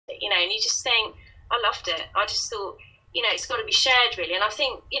and you just think, I loved it. I just thought, you know, it's got to be shared, really. And I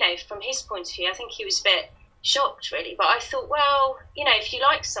think, you know, from his point of view, I think he was a bit shocked, really. But I thought, well, you know, if you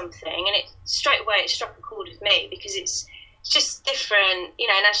like something, and it straight away it struck a chord with me because it's just different, you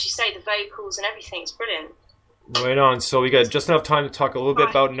know. And as you say, the vocals and everything, it's brilliant. Right on. So we got just enough time to talk a little bit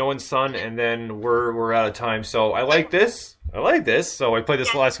about No One's Son, and then we're out of time. So I like this. So I played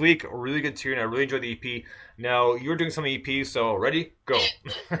this last week. A really good tune. I really enjoyed the EP. Now you're doing some EP. So ready? Go.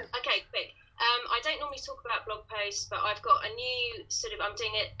 Okay, quick. I don't normally talk about blog posts, but I've got a new I'm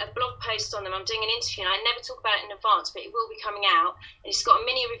doing a blog post on them. I'm doing an interview, and I never talk about it in advance, but it will be coming out. And it's got a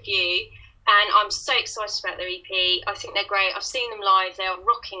mini review, and I'm so excited about their EP. I think they're great. I've seen them live. They are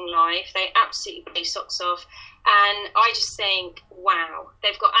rocking live. They absolutely blow socks off. And I just think, wow,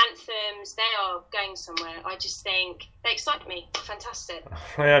 they've got anthems. They are going somewhere. I just think they excite me. Fantastic.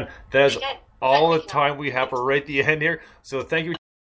 Man, that's all the time we have for right at the end here. So thank you.